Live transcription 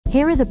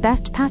Here are the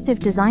best passive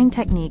design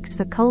techniques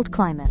for cold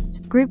climates,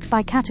 grouped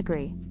by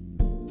category.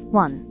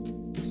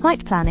 1.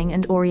 Site planning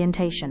and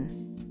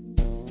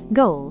orientation.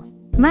 Goal: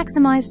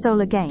 maximize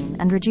solar gain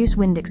and reduce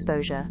wind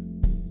exposure.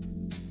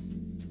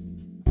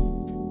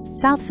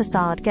 South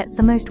facade gets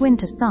the most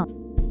winter sun.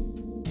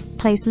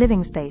 Place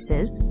living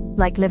spaces,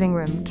 like living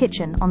room,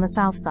 kitchen, on the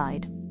south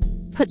side.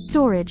 Put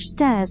storage,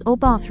 stairs, or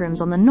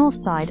bathrooms on the north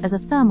side as a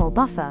thermal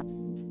buffer.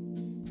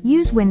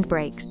 Use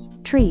windbreaks,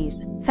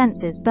 trees,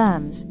 fences,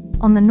 berms,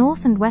 on the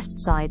north and west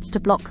sides to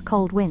block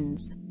cold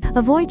winds.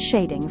 Avoid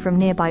shading from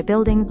nearby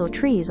buildings or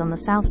trees on the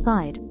south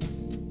side.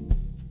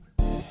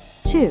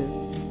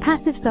 2.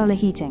 Passive solar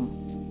heating.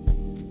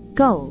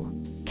 Goal: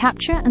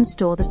 capture and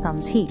store the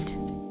sun's heat.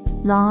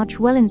 Large,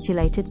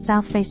 well-insulated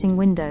south-facing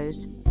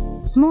windows.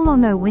 Small or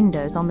no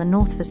windows on the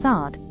north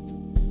facade.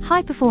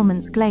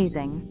 High-performance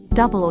glazing,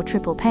 double or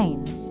triple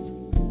pane.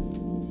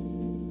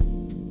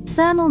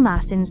 Thermal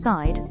mass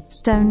inside,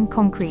 stone,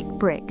 concrete,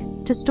 brick,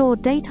 to store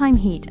daytime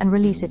heat and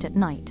release it at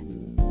night.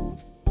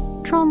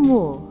 Trombe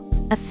wall,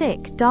 a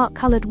thick,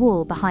 dark-colored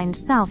wall behind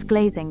south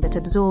glazing that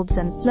absorbs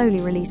and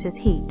slowly releases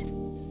heat.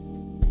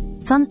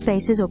 Sun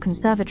spaces or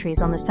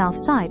conservatories on the south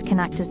side can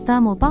act as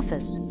thermal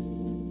buffers.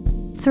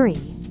 3.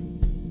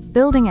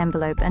 Building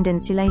envelope and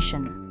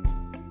insulation.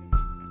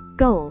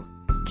 Goal: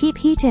 keep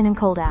heat in and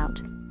cold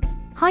out.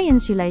 High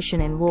insulation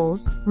in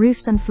walls,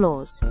 roofs and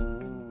floors.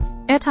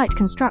 Airtight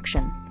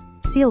construction.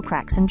 Seal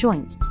cracks and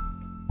joints.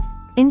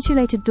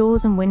 Insulated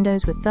doors and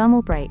windows with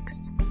thermal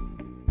breaks.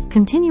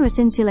 Continuous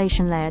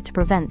insulation layer to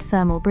prevent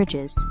thermal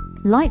bridges.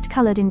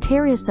 Light-colored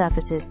interior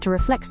surfaces to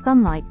reflect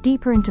sunlight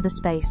deeper into the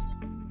space.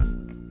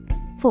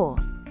 4.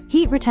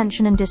 Heat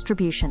retention and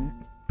distribution.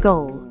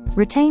 Goal: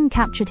 retain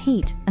captured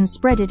heat and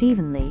spread it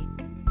evenly.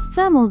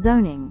 Thermal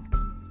zoning.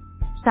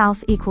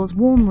 South equals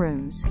warm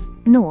rooms.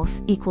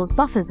 North equals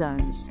buffer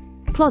zones.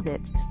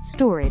 Closets,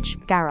 storage,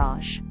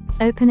 garage.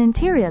 Open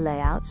interior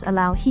layouts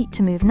allow heat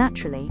to move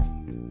naturally.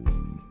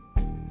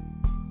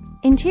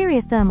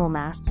 Interior thermal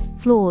mass,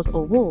 floors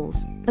or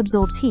walls,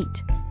 absorbs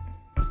heat.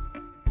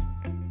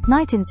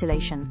 Night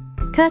insulation.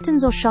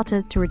 Curtains or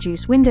shutters to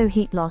reduce window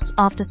heat loss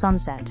after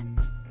sunset.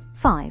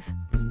 5.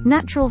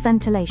 Natural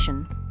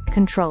ventilation.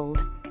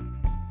 Controlled.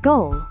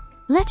 Goal: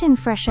 let in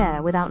fresh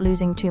air without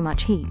losing too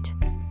much heat.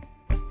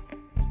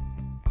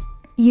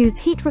 Use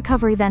heat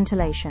recovery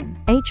ventilation,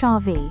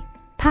 HRV,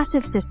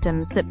 passive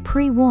systems that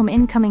pre-warm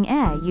incoming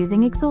air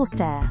using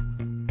exhaust air.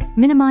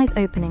 Minimize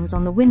openings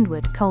on the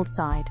windward, cold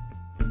side.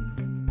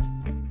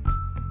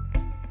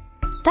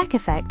 Stack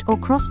effect or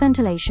cross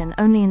ventilation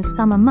only in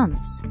summer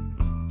months.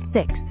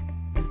 6.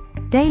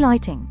 Day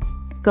lighting.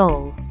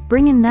 Goal: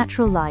 bring in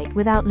natural light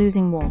without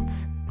losing warmth.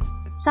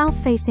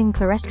 South-facing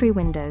clerestory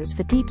windows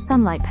for deep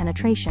sunlight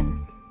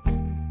penetration.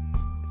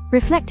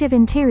 Reflective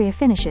interior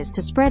finishes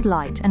to spread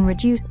light and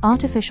reduce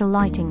artificial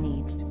lighting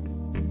needs.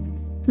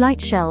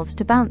 Light shelves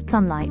to bounce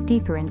sunlight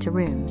deeper into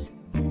rooms.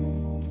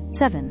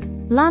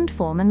 7.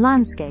 Landform and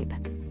landscape.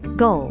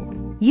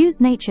 Goal: use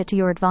nature to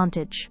your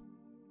advantage.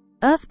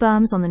 Earth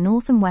berms on the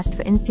north and west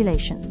for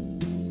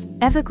insulation.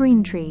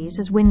 Evergreen trees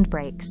as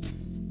windbreaks.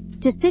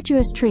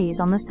 Deciduous trees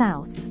on the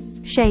south.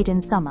 Shade in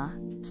summer,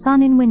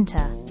 sun in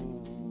winter.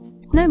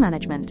 Snow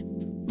management.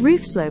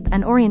 Roof slope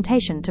and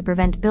orientation to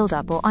prevent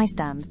buildup or ice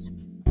dams.